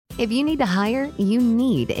If you need to hire, you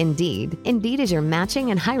need Indeed. Indeed is your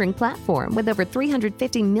matching and hiring platform with over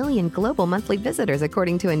 350 million global monthly visitors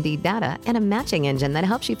according to Indeed data and a matching engine that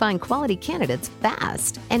helps you find quality candidates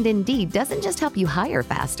fast. And Indeed doesn't just help you hire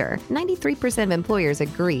faster. 93% of employers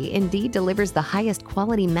agree Indeed delivers the highest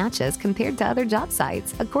quality matches compared to other job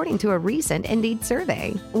sites, according to a recent Indeed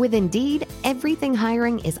survey. With Indeed, everything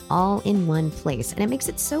hiring is all in one place, and it makes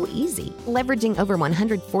it so easy. Leveraging over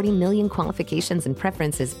 140 million qualifications and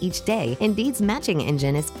preferences each day, Indeed's matching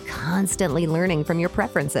engine is constantly learning from your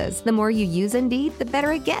preferences. The more you use Indeed, the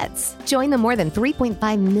better it gets. Join the more than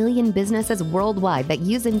 3.5 million businesses worldwide that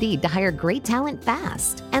use Indeed to hire great talent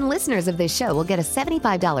fast. And listeners of this show will get a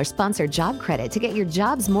 $75 sponsored job credit to get your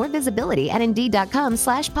jobs more visibility at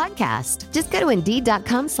Indeed.com/podcast. Just go to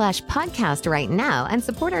Indeed.com/podcast right now and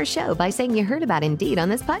support our show by saying you heard about Indeed on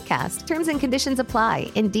this podcast. Terms and conditions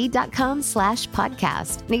apply.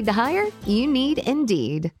 Indeed.com/podcast. Need to hire? You need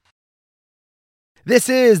Indeed. This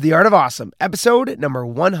is The Art of Awesome, episode number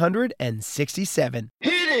 167.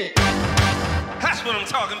 Hit it! That's what I'm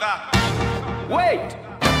talking about. Wait!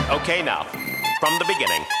 Okay, now, from the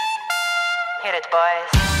beginning. Hit it,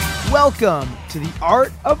 boys. Welcome to The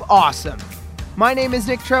Art of Awesome. My name is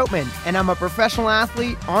Nick Troutman, and I'm a professional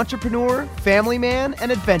athlete, entrepreneur, family man,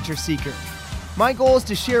 and adventure seeker. My goal is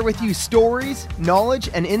to share with you stories, knowledge,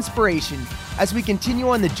 and inspiration as we continue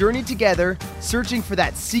on the journey together, searching for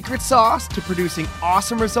that secret sauce to producing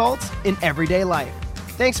awesome results in everyday life.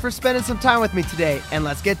 Thanks for spending some time with me today, and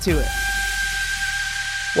let's get to it.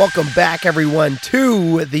 Welcome back, everyone,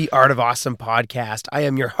 to the Art of Awesome podcast. I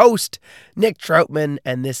am your host, Nick Troutman,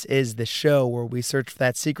 and this is the show where we search for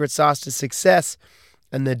that secret sauce to success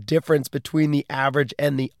and the difference between the average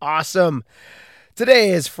and the awesome.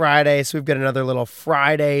 Today is Friday, so we've got another little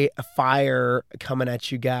Friday fire coming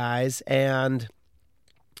at you guys. And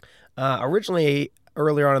originally,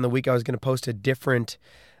 earlier on in the week, I was going to post a different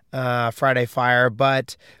Friday fire,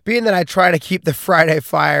 but being that I try to keep the Friday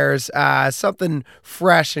fires something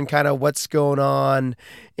fresh and kind of what's going on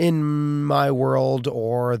in my world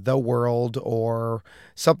or the world or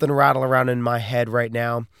something rattling around in my head right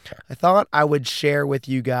now, I thought I would share with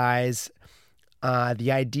you guys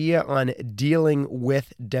the idea on dealing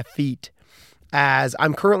with defeat, as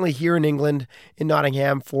I'm currently here in England, in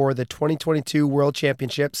Nottingham, for the 2022 World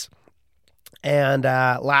Championships. And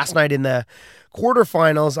last night in the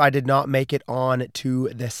quarterfinals, I did not make it on to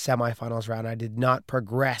the semifinals round. I did not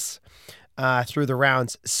progress through the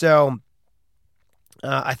rounds. So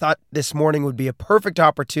I thought this morning would be a perfect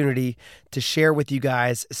opportunity to share with you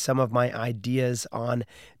guys some of my ideas on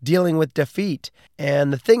dealing with defeat.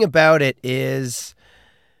 And the thing about it is,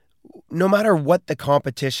 no matter what the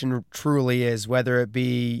competition truly is, whether it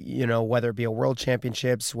be a World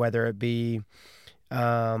Championships, whether it be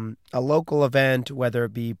a local event, whether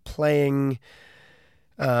it be playing,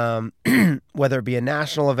 whether it be a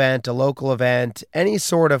national event, a local event, any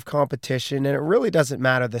sort of competition, and it really doesn't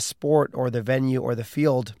matter the sport or the venue or the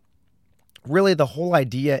field. Really, the whole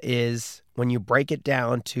idea is, when you break it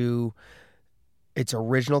down to its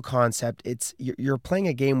original concept, you're playing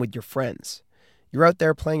a game with your friends. You're out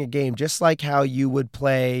there playing a game just like how you would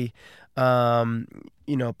play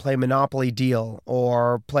Monopoly Deal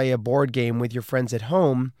or play a board game with your friends at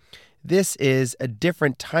home. This is a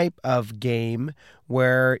different type of game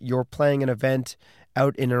where you're playing an event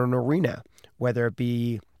out in an arena, whether it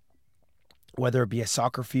be a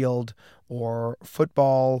soccer field or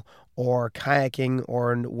football or kayaking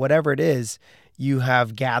or whatever it is. You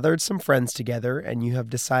have gathered some friends together and you have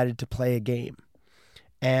decided to play a game.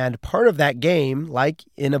 And part of that game, like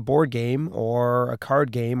in a board game or a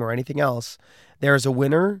card game or anything else, there's a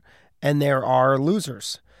winner and there are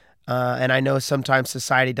losers. And I know sometimes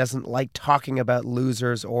society doesn't like talking about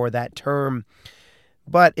losers or that term,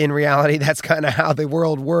 but in reality, that's kind of how the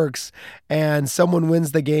world works. And someone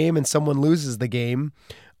wins the game and someone loses the game.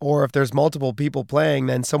 Or if there's multiple people playing,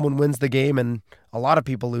 then someone wins the game and a lot of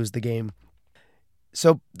people lose the game.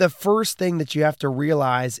 So the first thing that you have to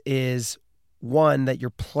realize is, one, that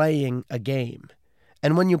you're playing a game.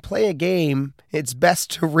 And when you play a game, it's best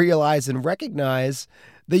to realize and recognize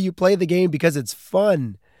that you play the game because it's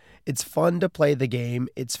fun. It's fun to play the game.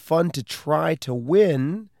 It's fun to try to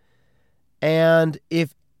win. And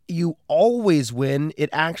if you always win, it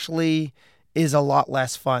actually is a lot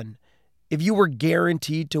less fun. If you were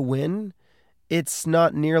guaranteed to win, it's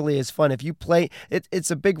not nearly as fun. If you play,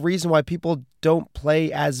 it's a big reason why people don't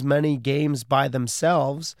play as many games by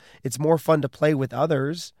themselves. It's more fun to play with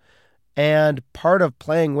others. And part of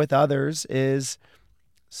playing with others is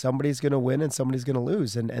somebody's going to win and somebody's going to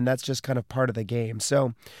lose. And that's just kind of part of the game.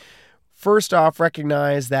 So first off,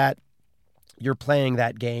 recognize that you're playing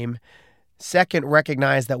that game. Second,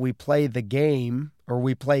 recognize that we play the game, or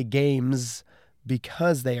we play games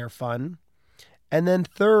because they are fun. And then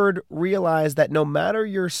third, realize that no matter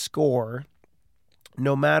your score,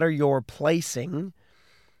 no matter your placing,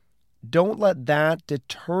 don't let that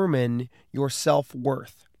determine your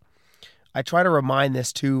self-worth. I try to remind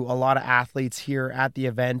this to a lot of athletes here at the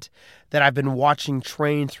event that I've been watching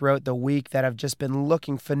train throughout the week, that have just been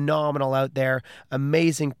looking phenomenal out there,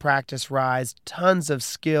 amazing practice rides, tons of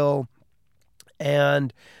skill,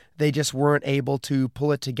 and they just weren't able to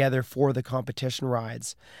pull it together for the competition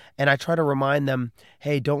rides. And I try to remind them,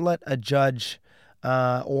 hey, don't let a judge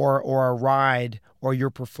or a ride or your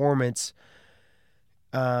performance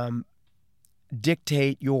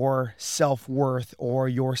dictate your self-worth or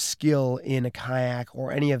your skill in a kayak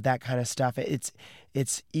or any of that kind of stuff.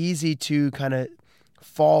 It's easy to kind of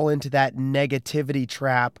fall into that negativity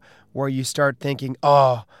trap where you start thinking,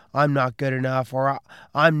 oh, I'm not good enough, or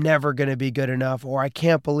I'm never going to be good enough, or I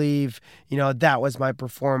can't believe, that was my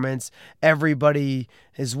performance. Everybody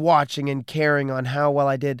is watching and caring on how well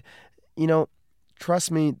I did.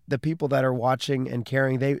 Trust me, the people that are watching and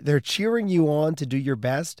caring, they're cheering you on to do your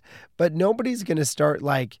best, but nobody's going to be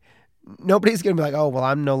like, oh, well,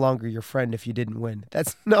 I'm no longer your friend if you didn't win.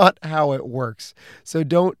 That's not how it works. So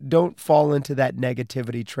don't fall into that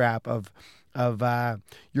negativity trap of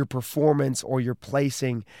your performance or your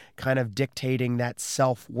placing kind of dictating that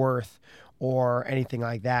self-worth or anything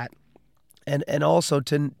like that. And also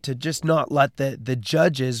to just not let the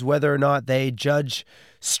judges, whether or not they judge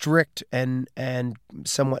strict and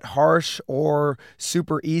somewhat harsh or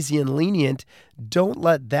super easy and lenient, don't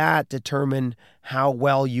let that determine how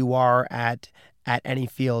well you are at any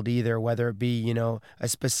field either, whether it be, a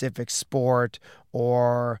specific sport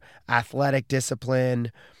or athletic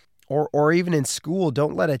discipline or even in school.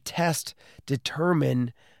 Don't let a test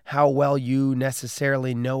determine how well you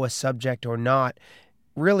necessarily know a subject or not.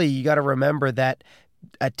 Really, you got to remember that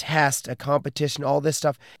a test, a competition, all this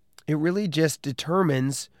stuff, it really just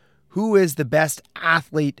determines who is the best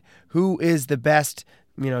athlete, who is the best,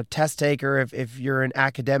 test taker, if you're in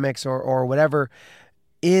academics or whatever,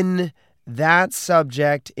 in that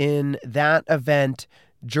subject, in that event,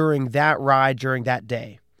 during that ride, during that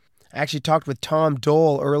day. I actually talked with Tom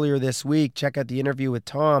Dole earlier this week. Check out the interview with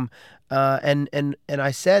Tom. And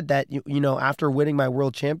I said that, after winning my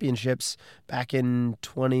world championships back in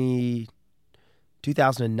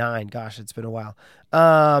 2009, gosh, it's been a while,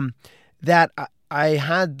 that I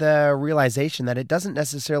had the realization that it doesn't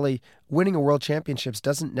necessarily, winning a world championships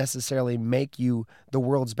doesn't necessarily make you the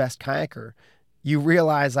world's best kayaker. You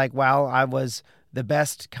realize I was the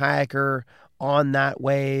best kayaker on that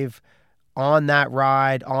wave, on that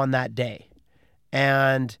ride, on that day.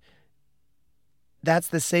 And that's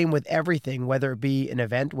the same with everything, whether it be an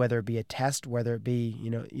event, whether it be a test, whether it be,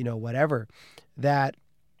 whatever, that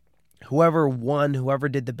whoever won, whoever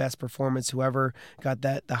did the best performance, whoever got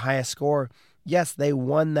the highest score, yes, they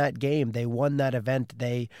won that game. They won that event.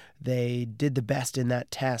 They did the best in that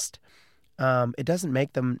test. It doesn't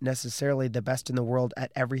make them necessarily the best in the world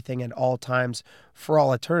at everything at all times for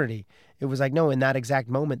all eternity. It was like, no, in that exact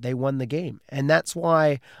moment, they won the game. And that's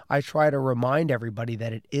why I try to remind everybody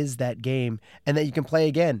that it is that game and that you can play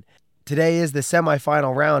again. Today is the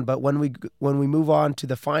semifinal round, but when we move on to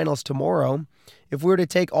the finals tomorrow, if we were to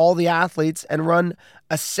take all the athletes and run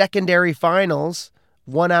a secondary finals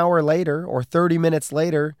 1 hour later or 30 minutes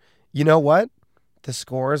later, you know what? The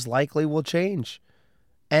scores likely will change.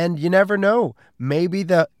 And you never know. Maybe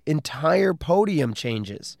the entire podium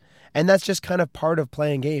changes. And that's just kind of part of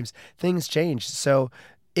playing games. Things change. So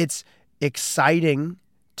it's exciting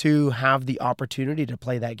to have the opportunity to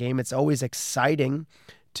play that game. It's always exciting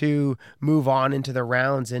to move on into the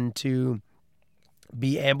rounds and to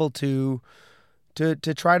be able to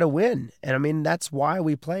try to win. And I mean, that's why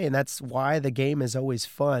we play, and that's why the game is always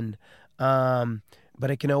fun. But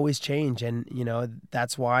it can always change. And,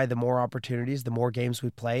 that's why the more opportunities, the more games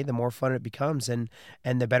we play, the more fun it becomes, and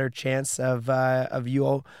the better chance of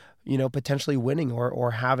you potentially winning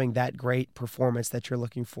or having that great performance that you're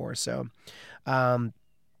looking for. So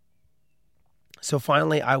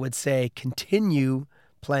finally, I would say continue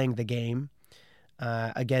playing the game.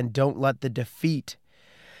 Again, don't let the defeat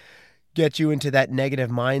get you into that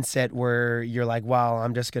negative mindset where you're like, wow,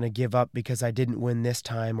 I'm just going to give up because I didn't win this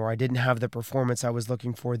time, or I didn't have the performance I was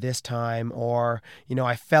looking for this time, or,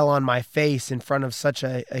 I fell on my face in front of such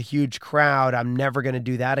a huge crowd. I'm never going to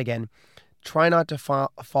do that again. Try not to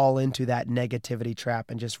fall into that negativity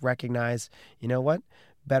trap and just recognize, you know what?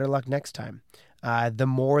 Better luck next time. The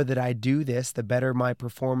more that I do this, the better my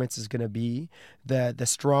performance is going to be. The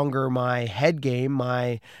stronger my head game,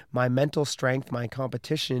 my mental strength, my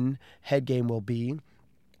competition head game will be.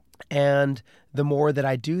 And the more that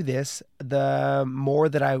I do this, the more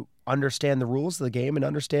that I understand the rules of the game and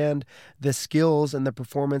understand the skills and the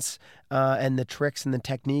performance and the tricks and the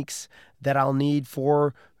techniques that I'll need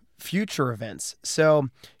for future events. So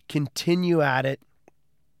continue at it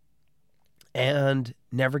and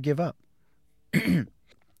never give up.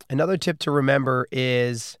 Another tip to remember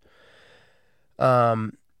is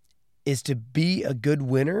to be a good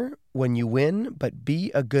winner when you win, but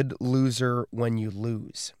be a good loser when you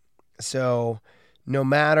lose. So no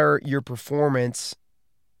matter your performance,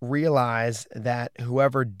 realize that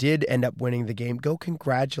whoever did end up winning the game, go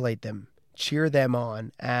congratulate them, cheer them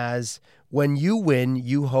on, as when you win,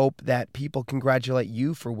 you hope that people congratulate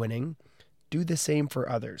you for winning. Do the same for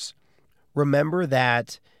others. Remember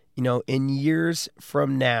that, in years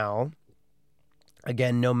from now,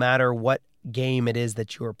 again, no matter what game it is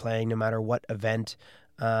that you are playing, no matter what event,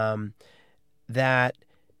 that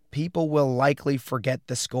people will likely forget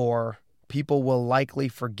the score. People will likely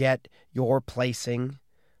forget your placing,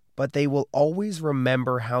 but they will always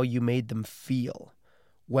remember how you made them feel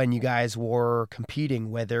when you guys were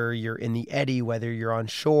competing, whether you're in the eddy, whether you're on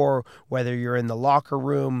shore, whether you're in the locker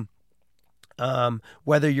room,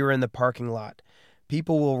 whether you're in the parking lot.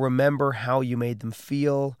 People will remember how you made them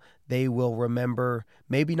feel. They will remember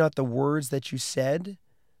maybe not the words that you said,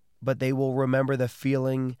 but they will remember the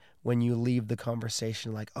feeling when you leave the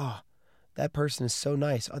conversation like, oh, that person is so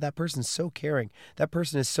nice. Oh, that person is so caring. That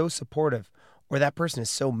person is so supportive. Or that person is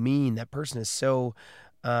so mean. That person is so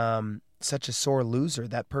such a sore loser.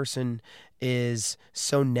 That person is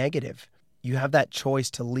so negative. You have that choice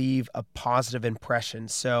to leave a positive impression.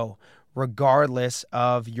 So regardless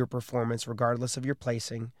of your performance, regardless of your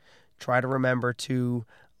placing, try to remember to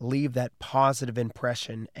leave that positive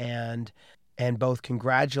impression and both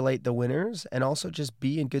congratulate the winners and also just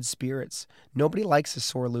be in good spirits. Nobody likes a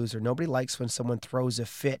sore loser. Nobody likes when someone throws a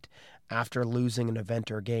fit after losing an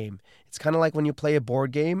event or game. It's kind of like when you play a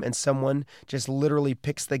board game and someone just literally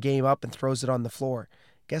picks the game up and throws it on the floor.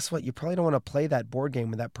 Guess what? You probably don't want to play that board game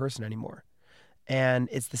with that person anymore. And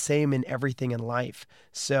it's the same in everything in life.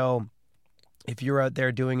 So if you're out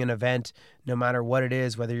there doing an event, no matter what it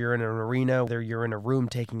is, whether you're in an arena, whether you're in a room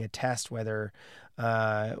taking a test, whether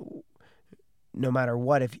no matter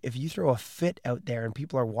what, if you throw a fit out there and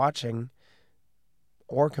people are watching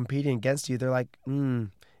or competing against you, they're like,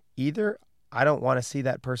 either I don't want to see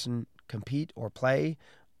that person compete or play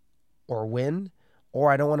or win,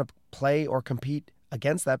 or I don't want to play or compete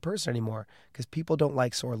against that person anymore, because people don't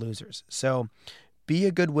like sore losers. So be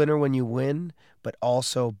a good winner when you win, but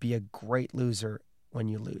also be a great loser when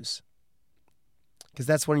you lose. Because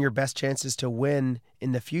that's one of your best chances to win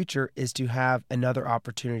in the future, is to have another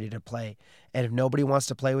opportunity to play. And if nobody wants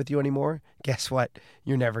to play with you anymore, guess what?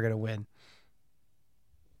 You're never going to win.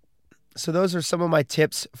 So those are some of my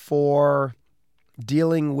tips for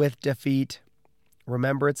dealing with defeat.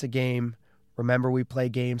 Remember, it's a game. Remember, we play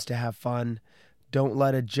games to have fun. Don't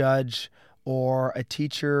let a judge or a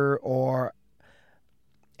teacher or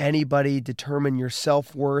anybody determine your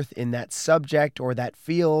self-worth in that subject or that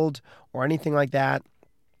field or anything like that.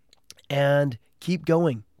 And keep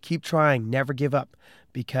going, keep trying, never give up,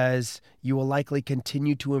 because you will likely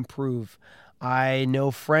continue to improve. I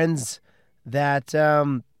know friends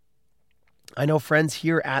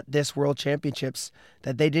here at this World Championships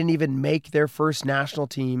that they didn't even make their first national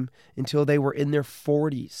team until they were in their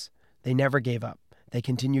 40s. They never gave up. They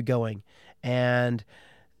continued going. And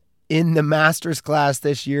in the Masters class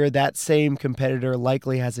this year, that same competitor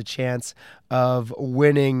likely has a chance of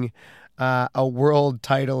winning a world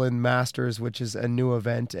title in Masters, which is a new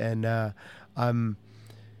event, and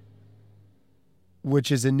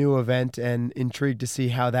intrigued to see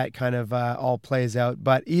how that kind of all plays out.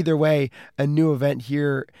 But either way, a new event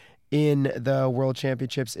here in the World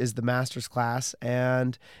Championships is the Masters class.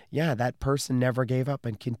 And yeah, that person never gave up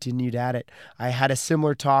and continued at it. I had a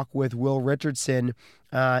similar talk with Will Richardson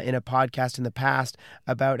in a podcast in the past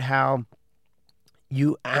about how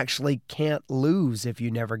you actually can't lose if you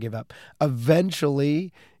never give up.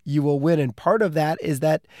 Eventually, you will win. And part of that is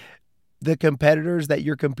that the competitors that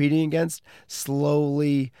you're competing against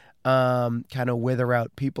slowly kind of wither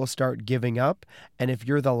out. People start giving up. And if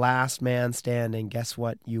you're the last man standing, guess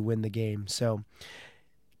what? You win the game. So,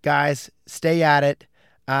 guys, stay at it.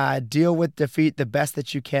 Deal with defeat the best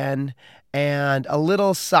that you can. And a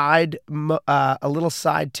little side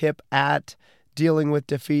tip at dealing with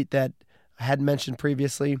defeat that I had mentioned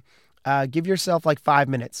previously. Give yourself like 5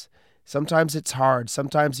 minutes. Sometimes it's hard.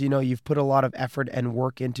 Sometimes, you've put a lot of effort and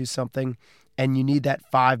work into something and you need that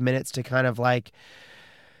 5 minutes to kind of like,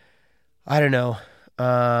 I don't know,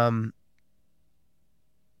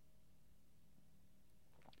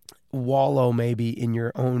 wallow maybe in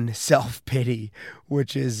your own self-pity,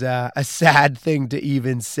 which is a sad thing to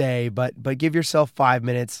even say, but give yourself 5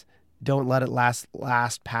 minutes. Don't let it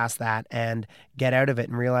last past that, and get out of it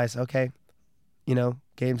and realize, okay,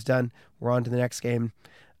 game's done. We're on to the next game.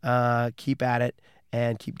 Keep at it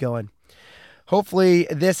and keep going. Hopefully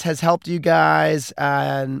this has helped you guys,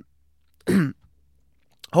 and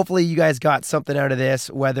hopefully you guys got something out of this,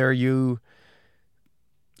 Hopefully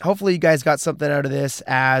you guys got something out of this,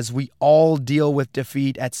 as we all deal with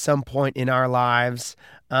defeat at some point in our lives.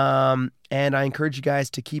 And I encourage you guys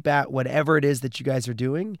to keep at whatever it is that you guys are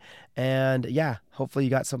doing. And yeah, hopefully you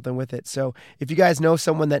got something with it. So if you guys know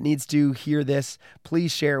someone that needs to hear this,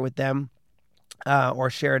 please share it with them, or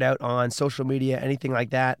share it out on social media, anything like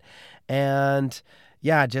that. And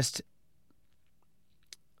yeah, just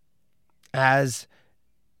as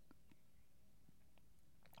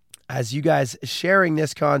you guys sharing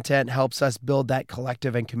this content helps us build that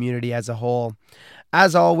collective and community as a whole.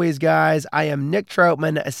 As always, guys, I am Nick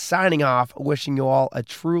Troutman signing off, wishing you all a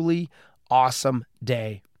truly awesome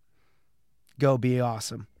day. Go be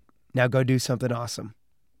awesome. Now go do something awesome.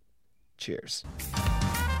 Cheers.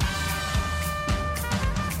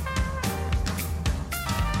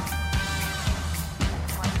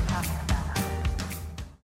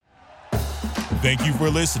 Thank you for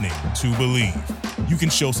listening to Believe. You can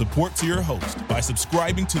show support to your host by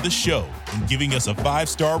subscribing to the show and giving us a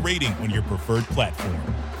 5-star rating on your preferred platform.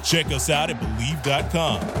 Check us out at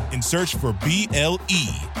Believe.com and search for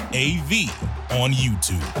BLEAV on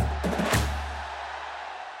YouTube.